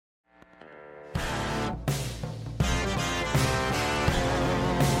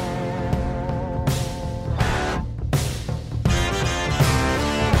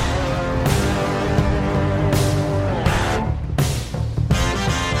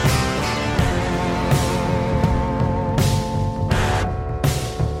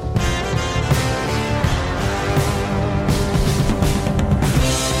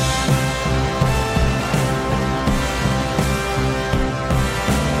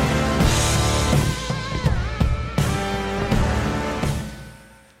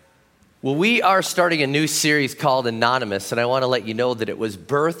Well, we are starting a new series called Anonymous, and I want to let you know that it was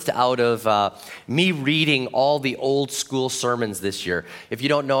birthed out of me reading all the old school sermons this year. If you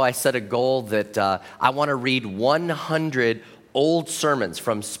don't know, I set a goal that I want to read 100 old sermons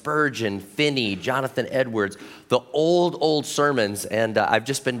from Spurgeon, Finney, Jonathan Edwards, the old sermons, and I've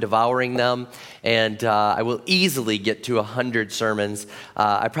just been devouring them, and I will easily get to 100 sermons.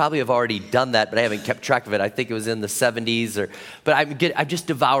 I probably have already done that, but I haven't kept track of it. I think it was in the 70s, but I'm just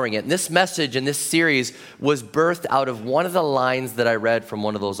devouring it. And this message and this series was birthed out of one of the lines that I read from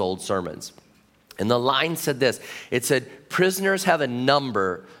one of those old sermons. And the line said this. It said, "Prisoners have a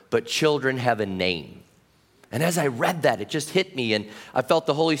number, but children have a name." And as I read that, it just hit me, and I felt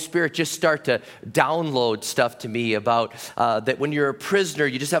the Holy Spirit just start to download stuff to me about that when you're a prisoner,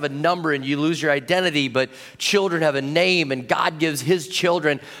 you just have a number and you lose your identity, but children have a name, and God gives his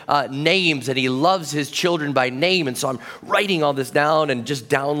children names, and he loves his children by name. And so I'm writing all this down and just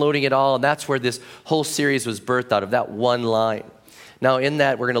downloading it all, and that's where this whole series was birthed out of, that one line. Now, in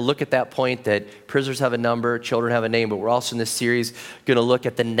that, we're going to look at that point that prisoners have a number, children have a name, but we're also in this series going to look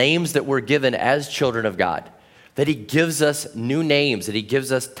at the names that we're given as children of God. That he gives us new names, that he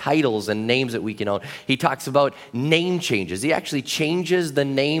gives us titles and names that we can own. He talks about name changes. He actually changes the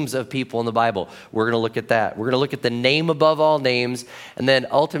names of people in the Bible. We're going to look at that. We're going to look at the name above all names. And then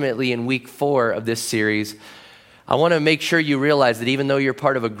ultimately in week 4 of this series, I want to make sure you realize that even though you're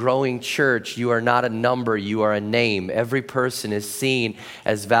part of a growing church, you are not a number, you are a name. Every person is seen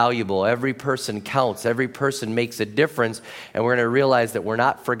as valuable. Every person counts. Every person makes a difference. And we're going to realize that we're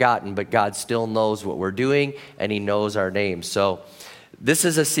not forgotten, but God still knows what we're doing, and he knows our names. So this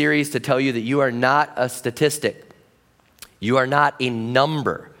is a series to tell you that you are not a statistic. You are not a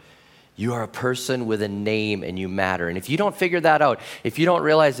number. You are a person with a name, and you matter. And if you don't figure that out, if you don't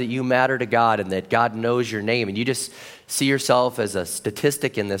realize that you matter to God and that God knows your name, and you just see yourself as a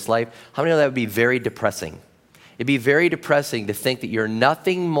statistic in this life, how many know that would be very depressing? It'd be very depressing to think that you're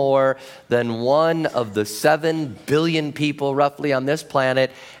nothing more than one of the 7 billion people roughly on this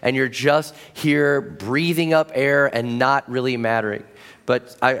planet, and you're just here breathing up air and not really mattering.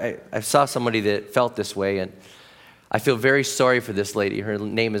 But I saw somebody that felt this way, and I feel very sorry for this lady. Her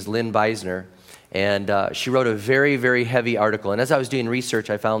name is Lynn Beisner, and she wrote a very, very heavy article. And as I was doing research,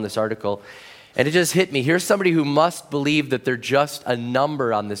 I found this article, and it just hit me. Here's somebody who must believe that they're just a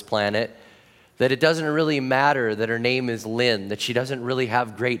number on this planet, that it doesn't really matter that her name is Lynn, that she doesn't really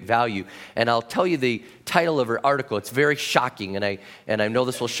have great value. And I'll tell you the title of her article. It's very shocking, and I know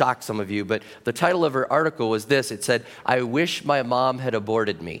this will shock some of you, but the title of her article was this. It said, "I wish my mom had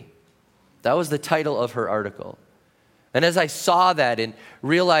aborted me." That was the title of her article. And as I saw that and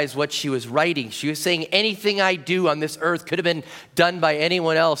realized what she was writing, she was saying, anything I do on this earth could have been done by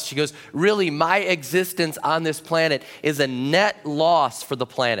anyone else. She goes, really, my existence on this planet is a net loss for the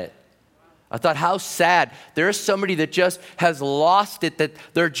planet. I thought, how sad. There's somebody that just has lost it, that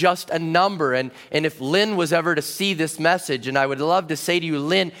they're just a number. And if Lynn was ever to see this message, and I would love to say to you,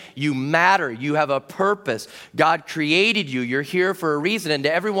 Lynn, you matter. You have a purpose. God created you. You're here for a reason. And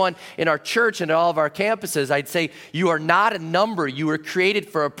to everyone in our church and at all of our campuses, I'd say, you are not a number. You were created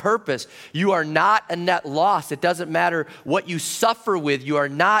for a purpose. You are not a net loss. It doesn't matter what you suffer with. You are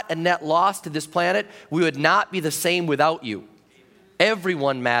not a net loss to this planet. We would not be the same without you.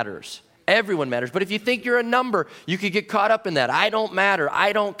 Everyone matters. Everyone matters. But if you think you're a number, you could get caught up in that. I don't matter.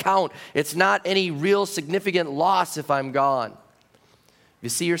 I don't count. It's not any real significant loss if I'm gone. If you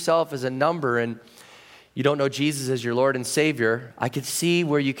see yourself as a number and you don't know Jesus as your Lord and Savior, I could see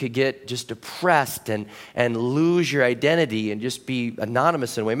where you could get just depressed and lose your identity and just be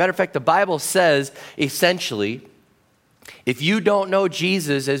anonymous in a way. Matter of fact, the Bible says, essentially, if you don't know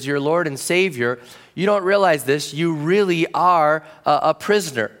Jesus as your Lord and Savior, you don't realize this, you really are a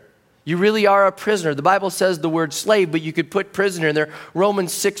prisoner. You really are a prisoner. The Bible says the word slave, but you could put prisoner in there.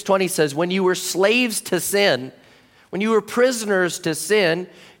 Romans 6:20 says, when you were slaves to sin, when you were prisoners to sin,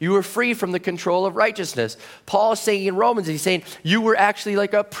 you were free from the control of righteousness. Paul is saying in Romans, he's saying, you were actually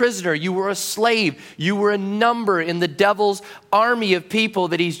like a prisoner. You were a slave. You were a number in the devil's army of people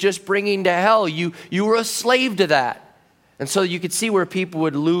that he's just bringing to hell. You were a slave to that. And so you could see where people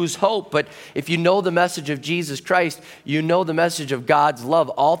would lose hope. But if you know the message of Jesus Christ, you know the message of God's love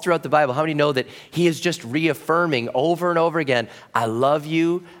all throughout the Bible. How many know that he is just reaffirming over and over again, I love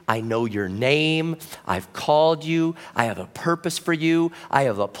you, I know your name, I've called you, I have a purpose for you, I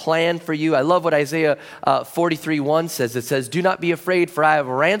have a plan for you. I love what Isaiah 43:1 says. It says, do not be afraid, for I have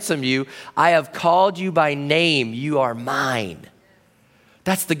ransomed you. I have called you by name. You are mine.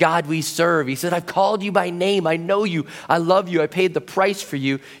 That's the God we serve. He said, I've called you by name. I know you. I love you. I paid the price for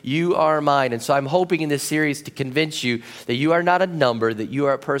you. You are mine. And so I'm hoping in this series to convince you that you are not a number, that you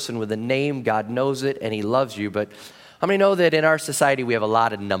are a person with a name. God knows it and he loves you. But how many know that in our society we have a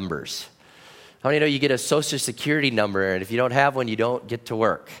lot of numbers? How many know you get a social security number, and if you don't have one, you don't get to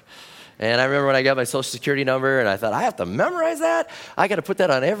work? And I remember when I got my social security number, and I thought, I have to memorize that? I got to put that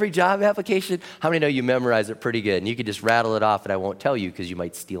on every job application? How many know you memorize it pretty good? And you could just rattle it off, and I won't tell you because you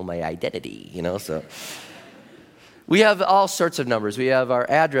might steal my identity, so... We have all sorts of numbers. We have our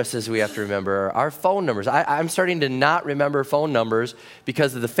addresses we have to remember, our phone numbers. I'm starting to not remember phone numbers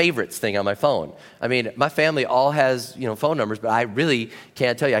because of the favorites thing on my phone. I mean, my family all has, phone numbers, but I really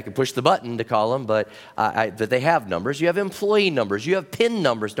can't tell you. I can push the button to call them, but they have numbers. You have employee numbers. You have PIN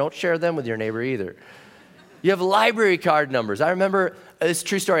numbers. Don't share them with your neighbor either. You have library card numbers. I remember, it's a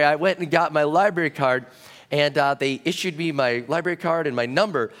true story. I went and got my library card, and they issued me my library card and my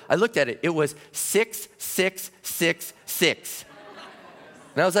number. I looked at it. It was 6666.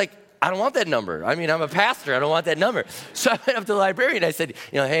 And I was like, I don't want that number. I mean, I'm a pastor. I don't want that number. So I went up to the librarian. I said,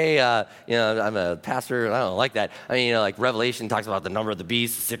 hey, I'm a pastor. I don't like that. I mean, like Revelation talks about the number of the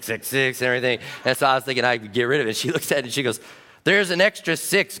beast, 666 and everything. And so I was thinking I could get rid of it. She looks at it and she goes, there's an extra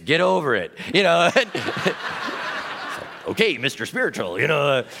 6. Get over it. Okay, Mr. Spiritual,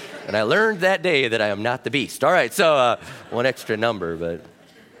 and I learned that day that I am not the beast. All right, so one extra number, but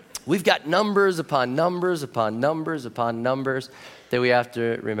we've got numbers upon numbers upon numbers upon numbers that we have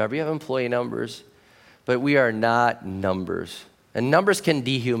to remember. You have employee numbers, but we are not numbers. And numbers can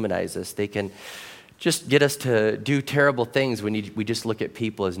dehumanize us. They can just get us to do terrible things when we just look at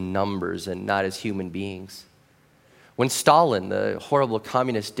people as numbers and not as human beings. When Stalin, the horrible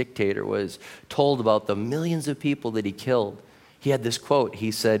communist dictator, was told about the millions of people that he killed, he had this quote.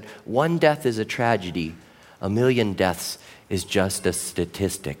 He said, one death is a tragedy, a million deaths is just a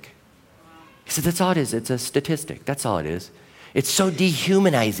statistic. He said, that's all it is. It's a statistic. That's all it is. It's so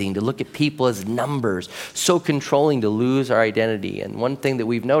dehumanizing to look at people as numbers, so controlling to lose our identity. And one thing that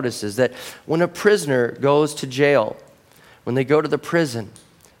we've noticed is that when a prisoner goes to jail, when they go to the prison,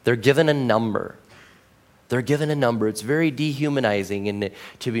 they're given a number. They're given a number. It's very dehumanizing and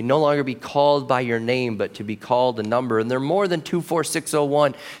to be no longer be called by your name, but to be called a number. And they're more than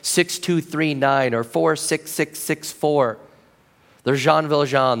 24601, 6239, or 46664. They're Jean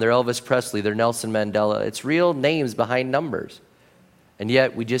Valjean, they're Elvis Presley, they're Nelson Mandela. It's real names behind numbers. And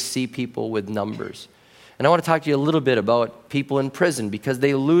yet we just see people with numbers. And I want to talk to you a little bit about people in prison because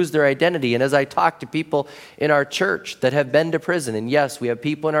they lose their identity. And as I talk to people in our church that have been to prison, and yes, we have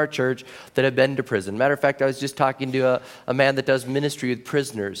people in our church that have been to prison. Matter of fact, I was just talking to a man that does ministry with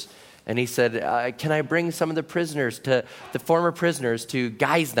prisoners. And he said, can I bring some of the former prisoners to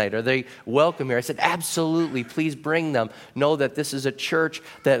Guys Night? Are they welcome here? I said, absolutely, please bring them. Know that this is a church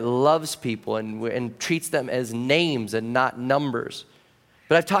that loves people and treats them as names and not numbers.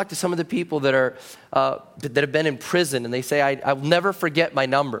 But I've talked to some of the people that have been in prison, and they say, I'll never forget my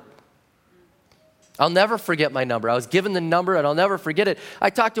number. I'll never forget my number. I was given the number, and I'll never forget it. I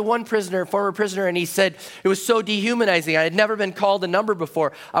talked to one prisoner, former prisoner, and he said, it was so dehumanizing. I had never been called a number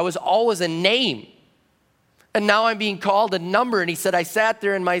before. I was always a name. And now I'm being called a number. And he said, I sat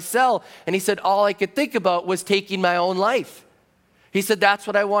there in my cell, and he said, all I could think about was taking my own life. He said, that's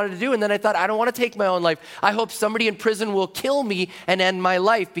what I wanted to do. And then I thought, I don't want to take my own life. I hope somebody in prison will kill me and end my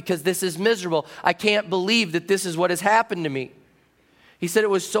life because this is miserable. I can't believe that this is what has happened to me. He said it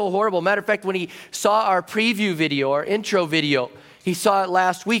was so horrible. Matter of fact, when he saw our preview video, our intro video, he saw it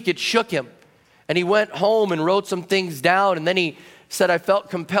last week, it shook him. And he went home and wrote some things down. And then he said, I felt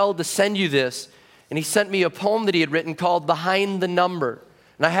compelled to send you this. And he sent me a poem that he had written called Behind the Number.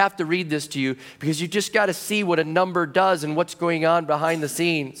 And I have to read this to you because you just got to see what a number does and what's going on behind the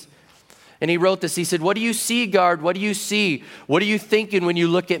scenes. And he wrote this. He said, what do you see, guard? What do you see? What are you thinking when you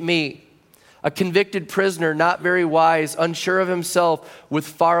look at me? A convicted prisoner, not very wise, unsure of himself, with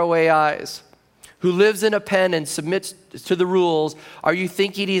faraway eyes, who lives in a pen and submits to the rules. Are you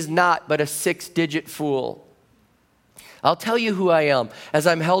thinking he's not but a 6-digit fool? I'll tell you who I am as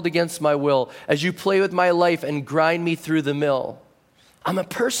I'm held against my will, as you play with my life and grind me through the mill. I'm a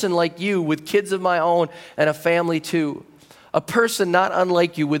person like you with kids of my own and a family too. A person not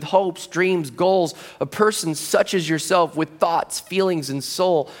unlike you with hopes, dreams, goals. A person such as yourself with thoughts, feelings, and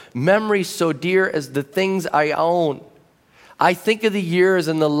soul. Memories so dear as the things I own. I think of the years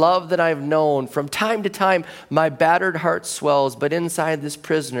and the love that I've known. From time to time, my battered heart swells, but inside this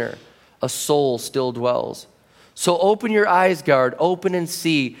prisoner, a soul still dwells. So open your eyes, guard, open and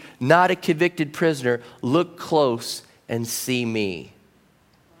see. Not a convicted prisoner. Look close and see me.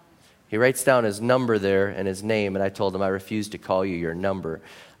 He writes down his number there and his name, and I told him, I refuse to call you your number.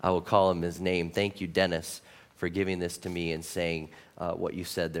 I will call him his name. Thank you, Dennis, for giving this to me and saying what you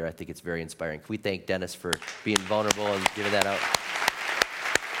said there. I think it's very inspiring. Can we thank Dennis for being vulnerable and giving that out?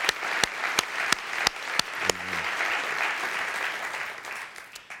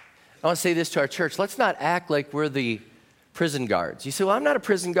 I want to say this to our church. Let's not act like we're the prison guards. You say, well, I'm not a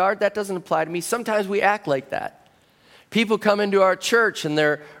prison guard. That doesn't apply to me. Sometimes we act like that. People come into our church and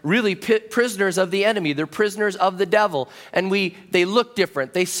they're really prisoners of the enemy. They're prisoners of the devil. And they look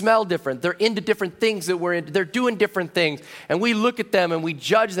different. They smell different. They're into different things that we're into. They're doing different things. And we look at them and we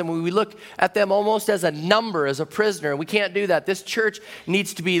judge them. We look at them almost as a number, as a prisoner. And we can't do that. This church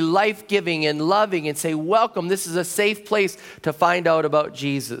needs to be life-giving and loving and say, welcome. This is a safe place to find out about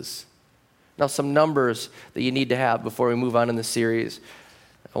Jesus. Now, some numbers that you need to have before we move on in the series.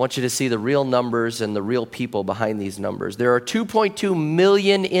 I want you to see the real numbers and the real people behind these numbers. There are 2.2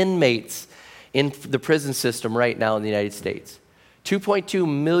 million inmates in the prison system right now in the United States. 2.2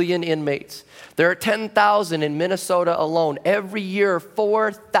 million inmates. There are 10,000 in Minnesota alone. Every year,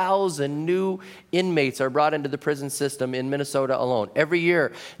 4,000 new inmates are brought into the prison system in Minnesota alone. Every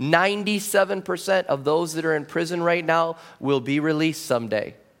year, 97% of those that are in prison right now will be released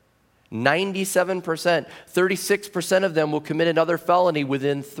someday. 97%. 36% of them will commit another felony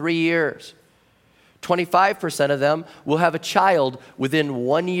within 3 years. 25% of them will have a child within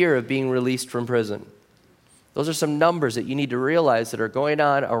 1 year of being released from prison. Those are some numbers that you need to realize that are going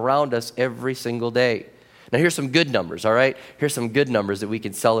on around us every single day. Now, here's some good numbers, all right? Here's some good numbers that we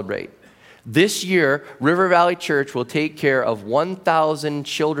can celebrate. This year, River Valley Church will take care of 1,000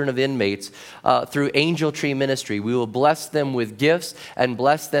 children of inmates through Angel Tree Ministry. We will bless them with gifts and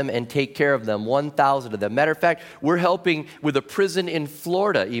bless them and take care of them, 1,000 of them. Matter of fact, we're helping with a prison in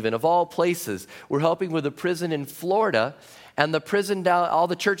Florida, even, of all places. We're helping with a prison in Florida, and the prison down, all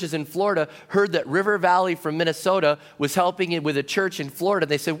the churches in Florida heard that River Valley from Minnesota was helping with a church in Florida.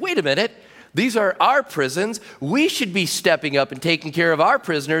 They said, wait a minute. These are our prisons. We should be stepping up and taking care of our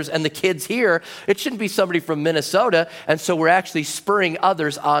prisoners and the kids here. It shouldn't be somebody from Minnesota. And so we're actually spurring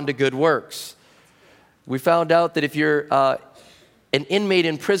others on to good works. We found out that if you're an inmate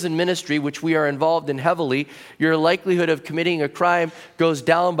in prison ministry, which we are involved in heavily, your likelihood of committing a crime goes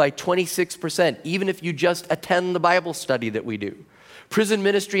down by 26%, even if you just attend the Bible study that we do. Prison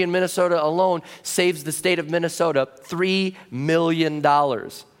ministry in Minnesota alone saves the state of Minnesota $3 million.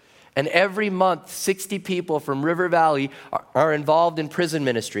 And every month, 60 people from River Valley are involved in prison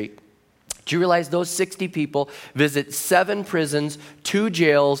ministry. Do you realize those 60 people visit 7 prisons, 2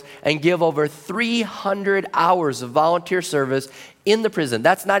 jails, and give over 300 hours of volunteer service in the prison?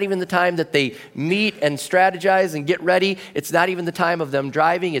 That's not even the time that they meet and strategize and get ready. It's not even the time of them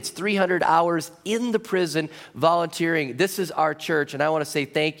driving. It's 300 hours in the prison volunteering. This is our church, and I want to say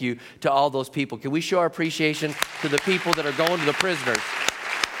thank you to all those people. Can we show our appreciation to the people that are going to the prisoners?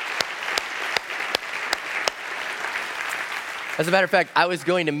 As a matter of fact, I was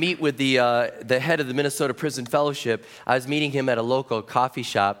going to meet with the head of the Minnesota Prison Fellowship. I was meeting him at a local coffee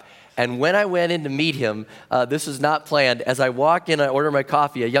shop. And when I went in to meet him, this was not planned. As I walk in, I order my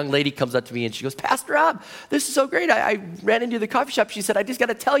coffee. A young lady comes up to me and she goes, Pastor Rob, this is so great. I ran into the coffee shop. She said, I just got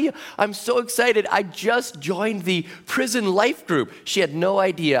to tell you, I'm so excited. I just joined the prison life group. She had no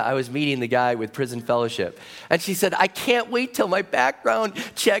idea I was meeting the guy with Prison Fellowship. And she said, I can't wait till my background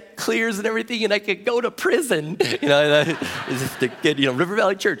check clears and everything and I can go to prison. River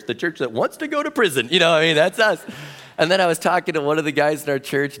Valley Church, the church that wants to go to prison. That's us. And then I was talking to one of the guys in our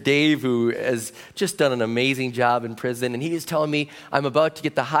church, Dave, who has just done an amazing job in prison. And he was telling me, I'm about to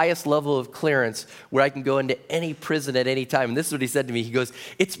get the highest level of clearance where I can go into any prison at any time. And this is what he said to me. He goes,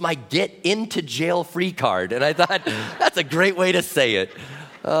 it's my get into jail free card. And I thought, that's a great way to say it.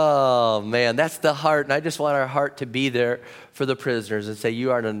 Oh, man, that's the heart. And I just want our heart to be there for the prisoners and say, you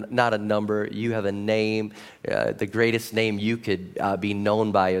are not a number. You have a name. The greatest name you could be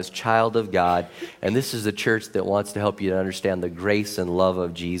known by is child of God. And this is a church that wants to help you to understand the grace and love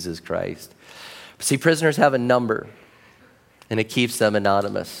of Jesus Christ. See, prisoners have a number, and it keeps them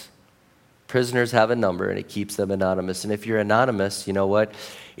anonymous. Prisoners have a number, and it keeps them anonymous. And if you're anonymous, you know what?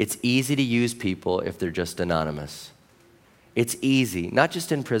 It's easy to use people if they're just anonymous. It's easy, not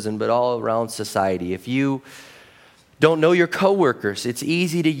just in prison, but all around society. If you don't know your coworkers, it's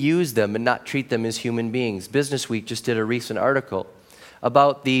easy to use them and not treat them as human beings. Business Week just did a recent article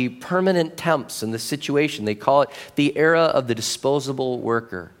about the permanent temps and the situation. They call it the era of the disposable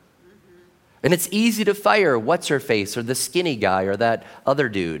worker. And it's easy to fire what's-her-face or the skinny guy or that other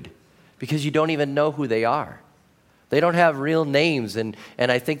dude because you don't even know who they are. They don't have real names, and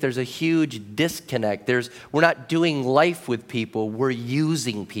I think there's a huge disconnect. We're not doing life with people, we're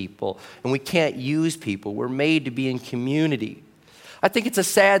using people, and we can't use people. We're made to be in community. I think it's a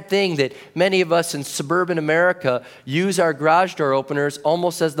sad thing that many of us in suburban America use our garage door openers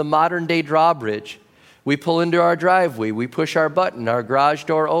almost as the modern-day drawbridge. We pull into our driveway, we push our button, our garage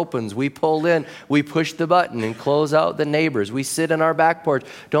door opens, we pull in, we push the button and close out the neighbors. We sit on our back porch,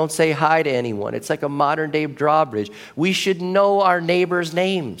 don't say hi to anyone. It's like a modern-day drawbridge. We should know our neighbors'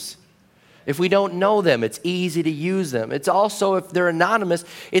 names. If we don't know them, it's easy to use them. It's also, if they're anonymous,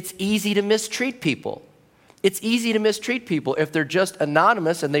 it's easy to mistreat people. It's easy to mistreat people if they're just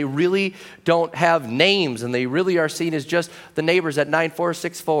anonymous and they really don't have names and they really are seen as just the neighbors at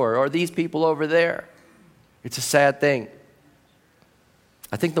 9464 or these people over there. It's a sad thing.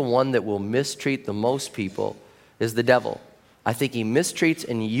 I think the one that will mistreat the most people is the devil. I think he mistreats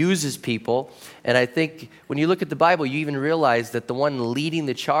and uses people. And I think when you look at the Bible, you even realize that the one leading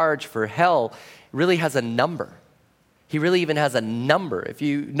the charge for hell really has a number. He really even has a number. If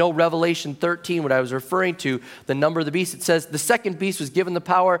you know Revelation 13, what I was referring to, the number of the beast, it says the second beast was given the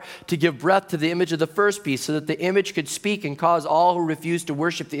power to give breath to the image of the first beast so that the image could speak and cause all who refused to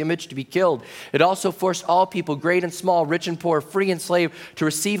worship the image to be killed. It also forced all people, great and small, rich and poor, free and slave, to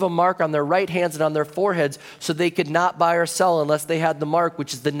receive a mark on their right hands and on their foreheads so they could not buy or sell unless they had the mark,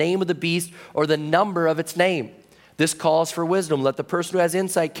 which is the name of the beast or the number of its name. This calls for wisdom. Let the person who has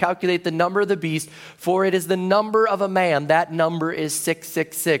insight calculate the number of the beast, for it is the number of a man. That number is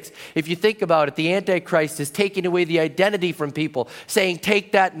 666. If you think about it, the Antichrist is taking away the identity from people, saying,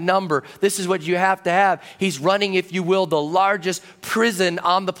 take that number. This is what you have to have. He's running, if you will, the largest prison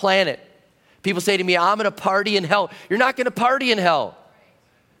on the planet. People say to me, I'm going to party in hell. You're not going to party in hell.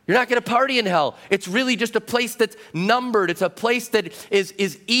 You're not going to party in hell. It's really just a place that's numbered. It's a place that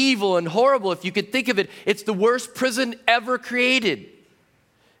is evil and horrible. If you could think of it, it's the worst prison ever created.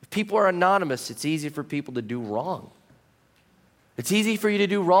 If people are anonymous, it's easy for people to do wrong. It's easy for you to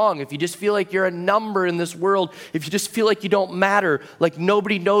do wrong if you just feel like you're a number in this world, if you just feel like you don't matter, like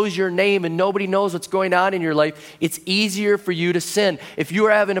nobody knows your name and nobody knows what's going on in your life. It's easier for you to sin. If you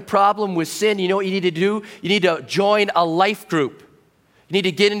are having a problem with sin, you know what you need to do? You need to join a life group. You need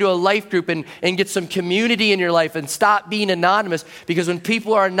to get into a life group and get some community in your life and stop being anonymous, because when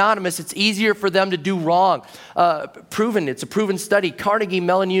people are anonymous, it's easier for them to do wrong. It's a proven study. Carnegie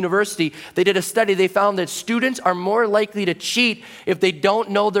Mellon University, they did a study. They found that students are more likely to cheat if they don't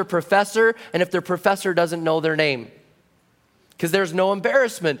know their professor and if their professor doesn't know their name. Because there's no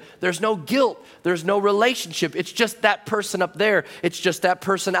embarrassment, there's no guilt, there's no relationship. It's just that person up there. It's just that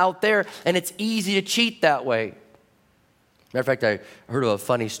person out there, and it's easy to cheat that way. Matter of fact, I heard of a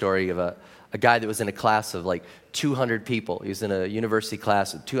funny story of a guy that was in a class of like 200 people. He was in a university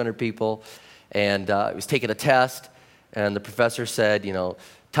class of 200 people, and he was taking a test, and the professor said,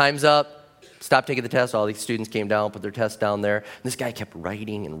 time's up, stop taking the test. All these students came down, put their test down there. And this guy kept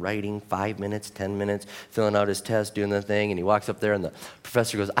writing and writing, 5 minutes, 10 minutes, filling out his test, doing the thing, and he walks up there, and the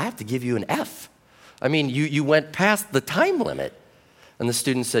professor goes, I have to give you an F. I mean, you went past the time limit. And the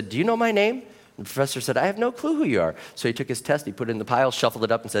student said, do you know my name? The professor said, I have no clue who you are. So he took his test, he put it in the pile, shuffled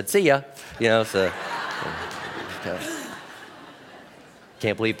it up, and said, see ya.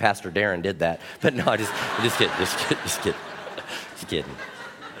 Can't believe Pastor Darren did that. But no, just kidding.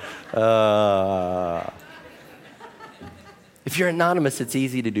 If you're anonymous, it's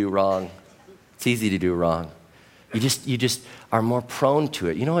easy to do wrong. It's easy to do wrong. You just are more prone to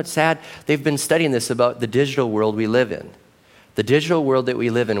it. You know what's sad? They've been studying this about the digital world we live in. The digital world that we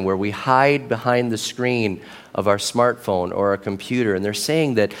live in, where we hide behind the screen of our smartphone or our computer. And they're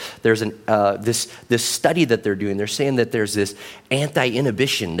saying that there's this study that they're doing. They're saying that there's this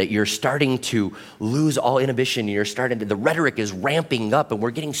anti-inhibition, that you're starting to lose all inhibition. The rhetoric is ramping up, and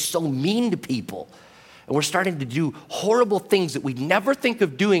we're getting so mean to people. And we're starting to do horrible things that we'd never think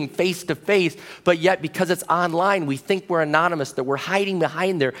of doing face to face, but yet because it's online, we think we're anonymous, that we're hiding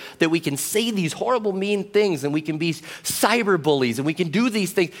behind there, that we can say these horrible, mean things, and we can be cyber bullies, and we can do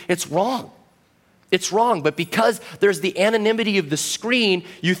these things. It's wrong. It's wrong, but because there's the anonymity of the screen,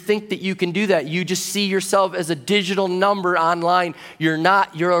 you think that you can do that. You just see yourself as a digital number online. You're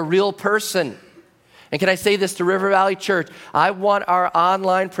not. You're a real person. And can I say this to River Valley Church? I want our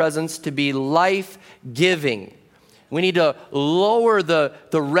online presence to be life-giving. We need to lower the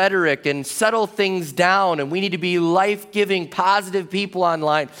rhetoric and settle things down, and we need to be life-giving, positive people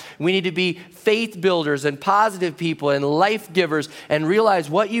online. We need to be faith builders and positive people and life givers, and realize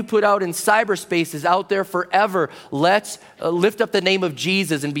what you put out in cyberspace is out there forever. Let's lift up the name of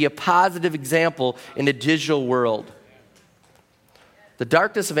Jesus and be a positive example in a digital world. The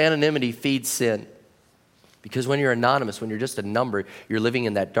darkness of anonymity feeds sin. Because when you're anonymous, when you're just a number, you're living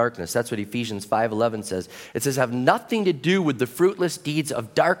in that darkness. That's what Ephesians 5:11 says. It says, have nothing to do with the fruitless deeds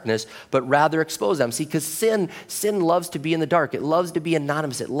of darkness, but rather expose them. See, because sin loves to be in the dark. It loves to be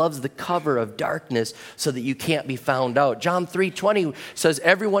anonymous. It loves the cover of darkness so that you can't be found out. John 3:20 says,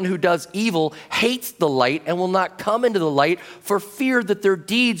 everyone who does evil hates the light and will not come into the light for fear that their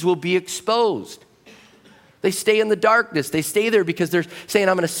deeds will be exposed. They stay in the darkness. They stay there because they're saying,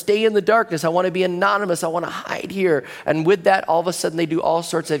 I'm going to stay in the darkness. I want to be anonymous. I want to hide here. And with that, all of a sudden, they do all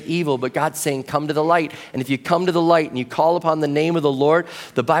sorts of evil. But God's saying, come to the light. And if you come to the light and you call upon the name of the Lord,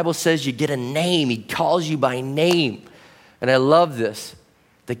 the Bible says you get a name. He calls you by name. And I love this,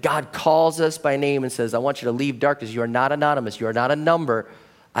 that God calls us by name and says, I want you to leave darkness. You are not anonymous. You are not a number.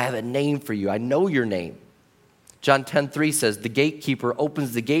 I have a name for you. I know your name. John 10:3 says, the gatekeeper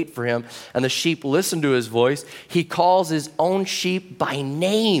opens the gate for him, and the sheep listen to his voice. He calls his own sheep by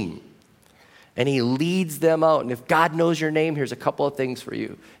name, and he leads them out. And if God knows your name, here's a couple of things for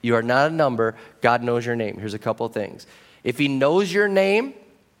you. You are not a number. God knows your name. Here's a couple of things. If he knows your name,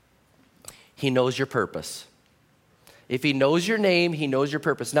 he knows your purpose. If he knows your name, he knows your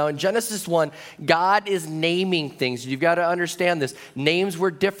purpose. Now in Genesis 1, God is naming things. You've got to understand this. Names were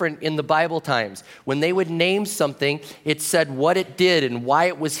different in the Bible times. When they would name something, it said what it did and why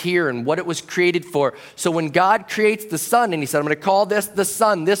it was here and what it was created for. So when God creates the sun and he said, I'm going to call this the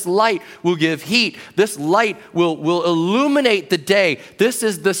sun. This light will give heat. This light will illuminate the day. This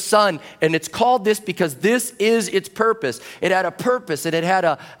is the sun. And it's called this because this is its purpose. It had a purpose and it had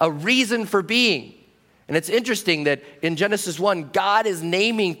a reason for being. And it's interesting that in Genesis 1, God is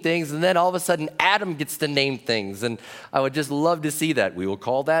naming things, and then all of a sudden Adam gets to name things. And I would just love to see that. We will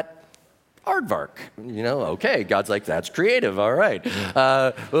call that aardvark. Okay, God's like, that's creative, all right.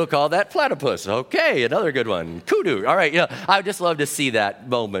 We'll call that platypus. Okay, another good one. Kudu, all right. I would just love to see that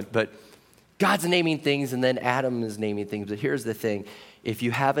moment. But God's naming things, and then Adam is naming things. But here's the thing. If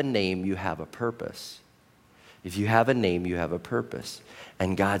you have a name, you have a purpose. If you have a name, you have a purpose.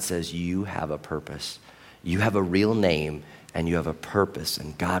 And God says, you have a purpose. You have a real name and you have a purpose,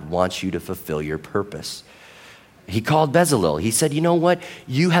 and God wants you to fulfill your purpose. He called Bezalel. He said, you know what?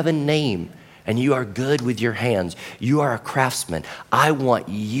 You have a name and you are good with your hands. You are a craftsman. I want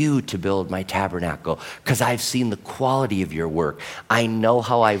you to build my tabernacle because I've seen the quality of your work. I know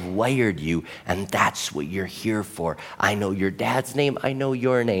how I've wired you, and that's what you're here for. I know your dad's name. I know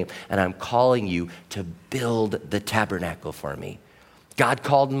your name, and I'm calling you to build the tabernacle for me. God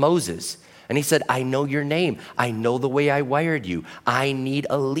called Moses. And he said, I know your name. I know the way I wired you. I need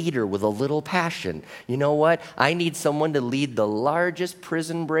a leader with a little passion. You know what? I need someone to lead the largest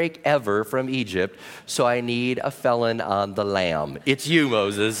prison break ever from Egypt. So I need a felon on the lam. It's you,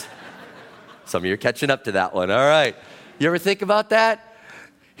 Moses. Some of you are catching up to that one. All right. You ever think about that?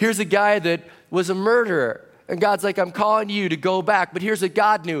 Here's a guy that was a murderer. And God's like, I'm calling you to go back. But here's what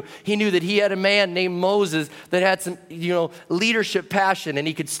God knew. He knew that he had a man named Moses that had some, leadership passion. And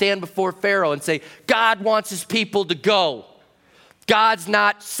he could stand before Pharaoh and say, God wants his people to go. God's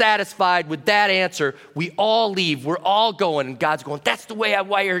not satisfied with that answer. We all leave. We're all going. And God's going, that's the way I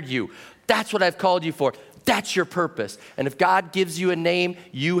wired you. That's what I've called you for. That's your purpose. And if God gives you a name,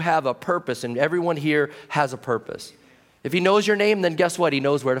 you have a purpose. And everyone here has a purpose. If he knows your name, then guess what? He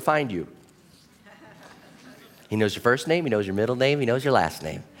knows where to find you. He knows your first name, he knows your middle name, he knows your last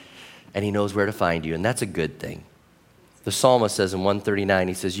name, and he knows where to find you, and that's a good thing. The psalmist says in 139,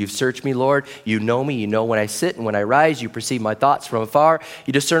 he says, you've searched me, Lord. You know me. You know when I sit and when I rise. You perceive my thoughts from afar.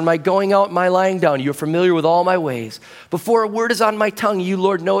 You discern my going out and my lying down. You are familiar with all my ways. Before a word is on my tongue, you,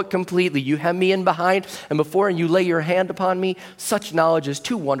 Lord, know it completely. You hem me in behind, and before and you lay your hand upon me. Such knowledge is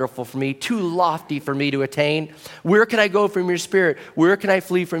too wonderful for me, too lofty for me to attain. Where can I go from your spirit? Where can I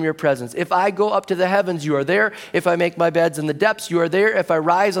flee from your presence? If I go up to the heavens, you are there. If I make my beds in the depths, you are there. If I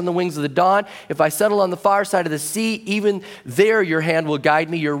rise on the wings of the dawn, if I settle on the far side of the sea, even there your hand will guide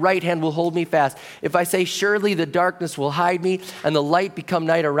me, your right hand will hold me fast. If I say, surely the darkness will hide me, and the light become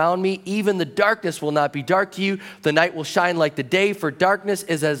night around me, even the darkness will not be dark to you. The night will shine like the day, for darkness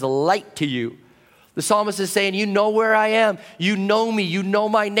is as a light to you. The psalmist is saying, you know where I am. You know me. You know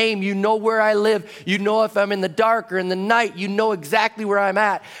my name. You know where I live. You know if I'm in the dark or in the night. You know exactly where I'm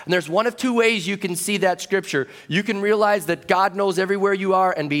at. And there's one of two ways you can see that scripture. You can realize that God knows everywhere you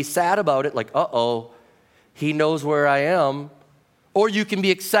are and be sad about it, like, he knows where I am. Or you can be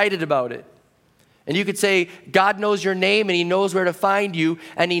excited about it. And you could say, God knows your name and he knows where to find you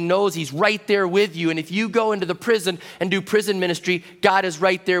and he knows he's right there with you. And if you go into the prison and do prison ministry, God is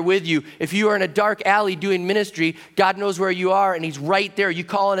right there with you. If you are in a dark alley doing ministry, God knows where you are and he's right there. You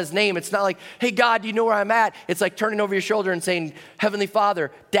call on his name. It's not like, hey, God, you know where I'm at? It's like turning over your shoulder and saying, Heavenly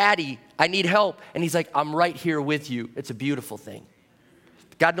Father, Daddy, I need help. And he's like, I'm right here with you. It's a beautiful thing.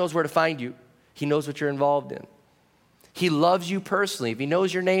 God knows where to find you. He knows what you're involved in. He loves you personally. If he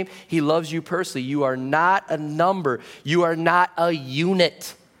knows your name, he loves you personally. You are not a number. You are not a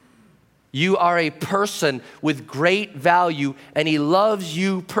unit. You are a person with great value, and he loves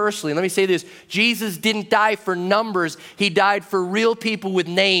you personally. Let me say this. Jesus didn't die for numbers. He died for real people with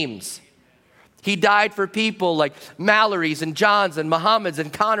names. He died for people like Mallory's and John's and Muhammad's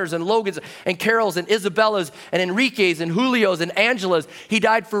and Connor's and Logan's and Carol's and Isabella's and Enrique's and Julio's and Angela's. He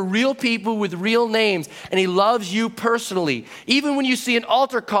died for real people with real names, and he loves you personally. Even when you see an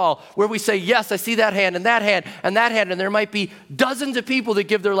altar call where we say, yes, I see that hand and that hand and that hand, and there might be dozens of people that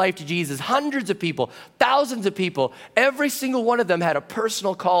give their life to Jesus, hundreds of people, thousands of people. Every single one of them had a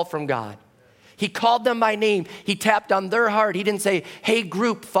personal call from God. He called them by name. He tapped on their heart. He didn't say, hey,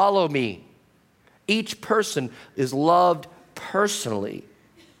 group, follow me. Each person is loved personally.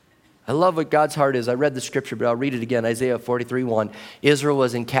 I love what God's heart is. I read the scripture, but I'll read it again. Isaiah 43:1. Israel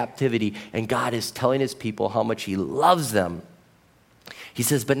was in captivity, and God is telling his people how much he loves them. He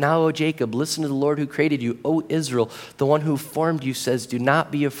says, but now, O Jacob, listen to the Lord who created you. O Israel, the one who formed you says, do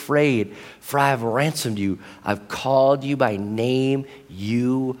not be afraid, for I have ransomed you. I've called you by name.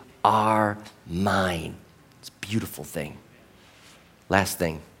 You are mine. It's a beautiful thing. Last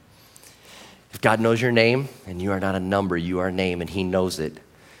thing. If God knows your name, and you are not a number, you are a name, and he knows it,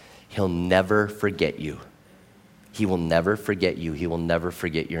 he'll never forget you. He will never forget you. He will never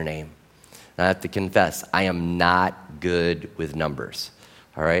forget your name. And I have to confess, I am not good with numbers,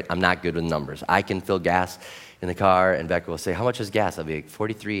 all right? I'm not good with numbers. I can fill gas in the car, and Becca will say, how much is gas? I'll be like,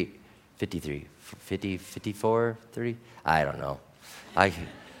 43, 53, 50, 54, 30? I don't know. I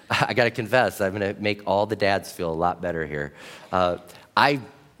got to confess, I'm going to make all the dads feel a lot better here. I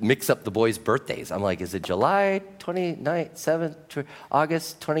mix up the boys' birthdays. I'm like, is it July 29th, 7th,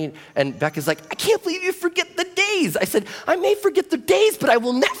 August 20? And Becca's like, I can't believe you forget the days. I said, I may forget the days, but I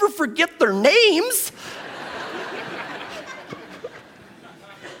will never forget their names.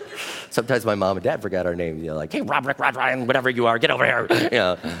 Sometimes my mom and dad forgot our names. You know, like, hey, Rob, Rick, Rod, Ryan, whatever you are, get over here. You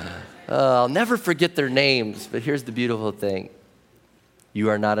know, I'll never forget their names, but here's the beautiful thing.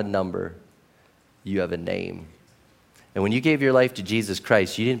 You are not a number. You have a name. And when you gave your life to Jesus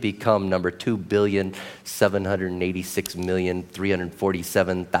Christ, you didn't become number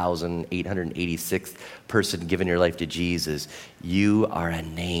 2,786,347,886 person giving your life to Jesus. You are a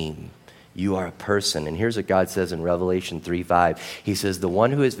name. You are a person. And here's what God says in Revelation 3:5. He says, the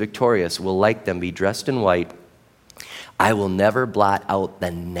one who is victorious will like them be dressed in white. I will never blot out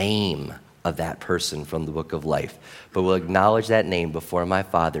the name of that person from the book of life, but will acknowledge that name before my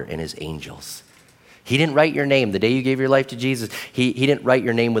Father and his angels. He didn't write your name. The day you gave your life to Jesus, he didn't write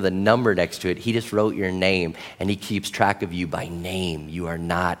your name with a number next to it. He just wrote your name, and he keeps track of you by name. You are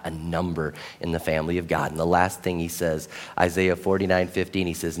not a number in the family of God. And the last thing he says, Isaiah 49:15,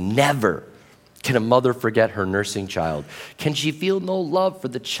 he says, never can a mother forget her nursing child. Can she feel no love for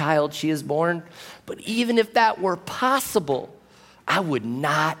the child she has born? But even if that were possible, I would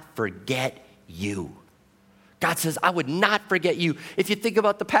not forget you. God says, I would not forget you. If you think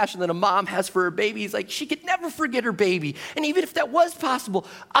about the passion that a mom has for her baby, he's like, she could never forget her baby. And even if that was possible,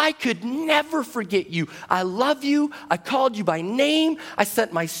 I could never forget you. I love you. I called you by name. I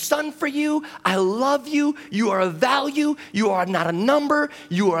sent my son for you. I love you. You are a value. You are not a number.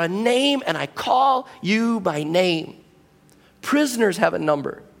 You are a name, and I call you by name. Prisoners have a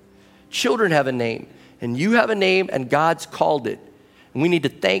number. Children have a name. And you have a name, and God's called it. And we need to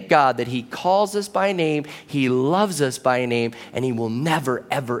thank God that he calls us by name, he loves us by name, and he will never,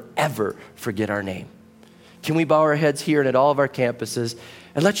 ever, ever forget our name. Can we bow our heads here and at all of our campuses?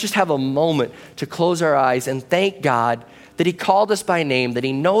 And let's just have a moment to close our eyes and thank God that he called us by name, that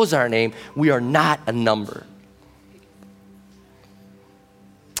he knows our name. We are not a number.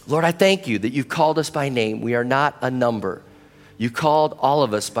 Lord, I thank you that you've called us by name. We are not a number. You called all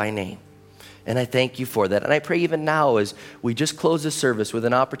of us by name. And I thank you for that. And I pray even now as we just close this service with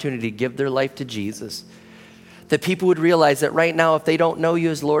an opportunity to give their life to Jesus, that people would realize that right now, if they don't know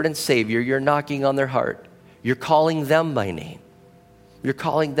you as Lord and Savior, you're knocking on their heart. You're calling them by name. You're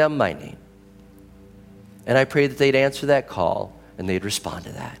calling them by name. And I pray that they'd answer that call and they'd respond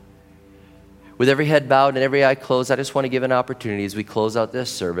to that. With every head bowed and every eye closed, I just want to give an opportunity as we close out this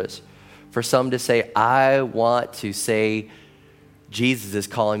service for some to say, I want to say Jesus is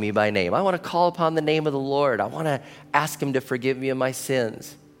calling me by name. I want to call upon the name of the Lord. I want to ask him to forgive me of my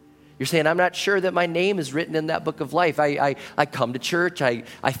sins. You're saying, I'm not sure that my name is written in that book of life. I come to church, I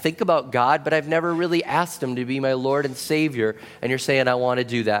think about God, but I've never really asked him to be my Lord and Savior. And you're saying, I want to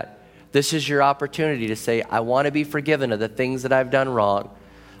do that. This is your opportunity to say, I want to be forgiven of the things that I've done wrong.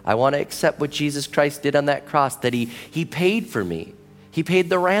 I want to accept what Jesus Christ did on that cross, that he paid for me. He paid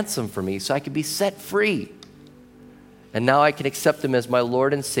the ransom for me so I could be set free. And now I can accept him as my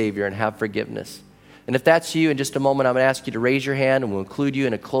Lord and Savior and have forgiveness. And if that's you, in just a moment, I'm going to ask you to raise your hand, and we'll include you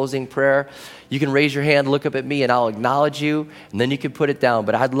in a closing prayer. You can raise your hand, look up at me, and I'll acknowledge you, and then you can put it down.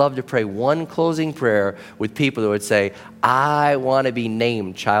 But I'd love to pray one closing prayer with people who would say, I want to be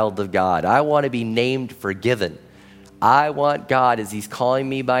named child of God. I want to be named forgiven. I want God, as he's calling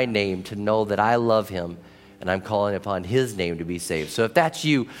me by name, to know that I love him, and I'm calling upon his name to be saved. So if that's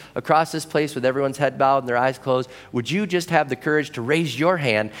you, across this place with everyone's head bowed and their eyes closed, would you just have the courage to raise your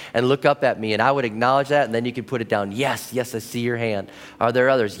hand and look up at me, and I would acknowledge that, and then you can put it down. Yes, yes, I see your hand. Are there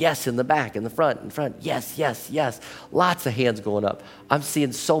others? Yes, in the back, in the front, in front. Yes, yes, yes. Lots of hands going up. I'm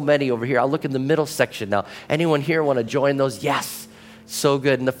seeing so many over here. I'll look in the middle section now. Anyone here want to join those? Yes. So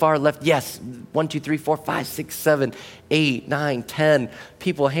good. In the far left, yes. 1, 2, 3, 4, 5, 6, 7, 8, 9, 10.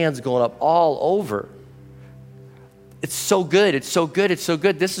 People, hands going up all over. It's so good. It's so good. It's so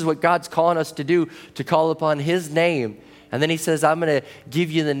good. This is what God's calling us to do, to call upon his name. And then he says, I'm going to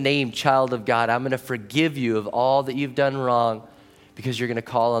give you the name child of God. I'm going to forgive you of all that you've done wrong because you're going to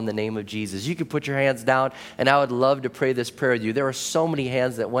call on the name of Jesus. You can put your hands down, and I would love to pray this prayer with you. There were so many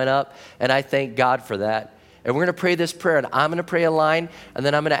hands that went up, and I thank God for that. And we're going to pray this prayer, and I'm going to pray a line, and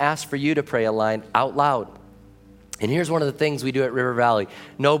then I'm going to ask for you to pray a line out loud. And here's one of the things we do at River Valley.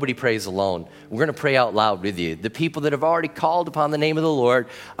 Nobody prays alone. We're going to pray out loud with you. The people that have already called upon the name of the Lord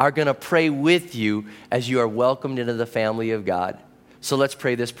are going to pray with you as you are welcomed into the family of God. So let's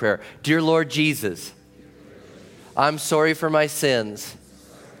pray this prayer. Dear Lord Jesus, I'm sorry for my sins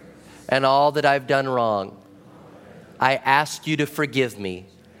and all that I've done wrong. I ask you to forgive me.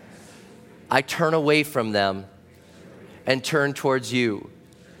 I turn away from them and turn towards you.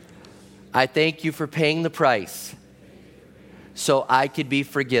 I thank you for paying the price so I could be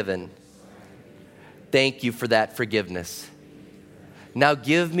forgiven. Thank you for that forgiveness. Now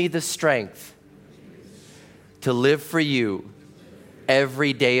give me the strength to live for you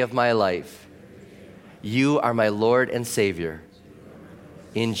every day of my life. You are my Lord and Savior.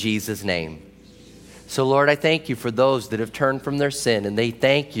 In Jesus' name. So Lord, I thank you for those that have turned from their sin, and they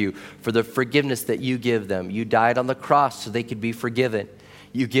thank you for the forgiveness that you give them. You died on the cross so they could be forgiven.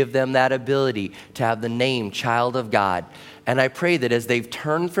 You give them that ability to have the name child of God. And I pray that as they've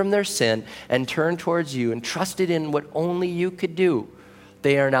turned from their sin and turned towards you and trusted in what only you could do,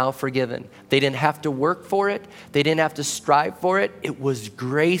 they are now forgiven. They didn't have to work for it. They didn't have to strive for it. It was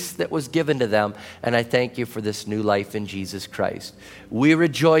grace that was given to them. And I thank you for this new life in Jesus Christ. We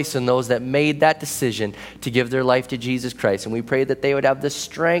rejoice in those that made that decision to give their life to Jesus Christ. And we pray that they would have the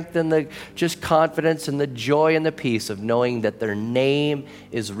strength and the just confidence and the joy and the peace of knowing that their name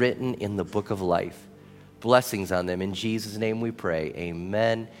is written in the book of life. Blessings on them. In Jesus' name we pray.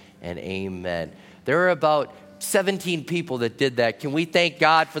 Amen and amen. There are about 17 people that did that. Can we thank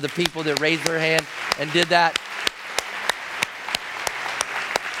God for the people that raised their hand and did that?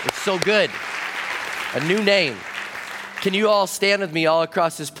 It's so good. A new name. Can you all stand with me all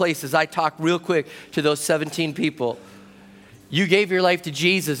across this place as I talk real quick to those 17 people? You gave your life to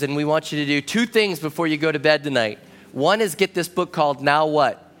Jesus, and we want you to do 2 things before you go to bed tonight. One is get this book called Now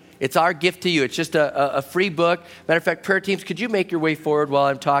What? It's our gift to you. It's just a free book. Matter of fact, prayer teams, could you make your way forward while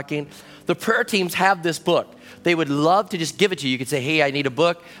I'm talking? The prayer teams have this book. They would love to just give it to you. You could say, hey, I need a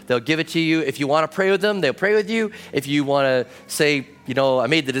book. They'll give it to you. If you want to pray with them, they'll pray with you. If you want to say, I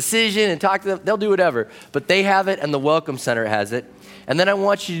made the decision and talk to them, they'll do whatever. But they have it, and the Welcome Center has it. And then I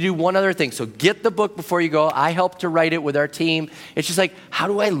want you to do one other thing. So get the book before you go. I helped to write it with our team. It's just like, how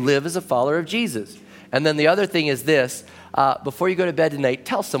do I live as a follower of Jesus? And then the other thing is this. Before you go to bed tonight,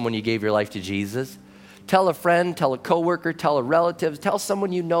 tell someone you gave your life to Jesus. Tell a friend, tell a coworker, tell a relative, tell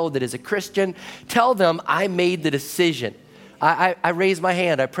someone you know that is a Christian. Tell them, I made the decision. I raised my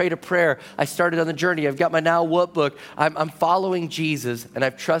hand. I prayed a prayer. I started on the journey. I've got my Now What book. I'm following Jesus, and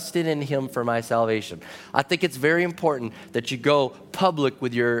I've trusted in him for my salvation. I think it's very important that you go public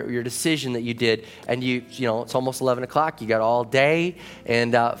with your decision that you did, and it's almost 11 o'clock. You got all day,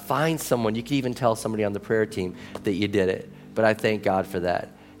 and find someone. You can even tell somebody on the prayer team that you did it. But I thank God for that.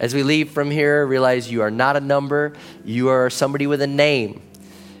 As we leave from here, realize you are not a number. You are somebody with a name.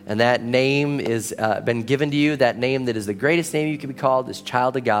 And that name is been given to you. That name that is the greatest name you can be called is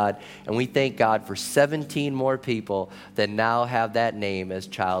child of God. And we thank God for 17 more people that now have that name as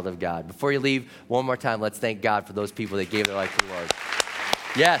child of God. Before you leave, one more time, let's thank God for those people that gave their life to the Lord.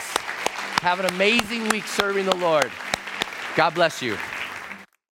 Yes. Have an amazing week serving the Lord. God bless you.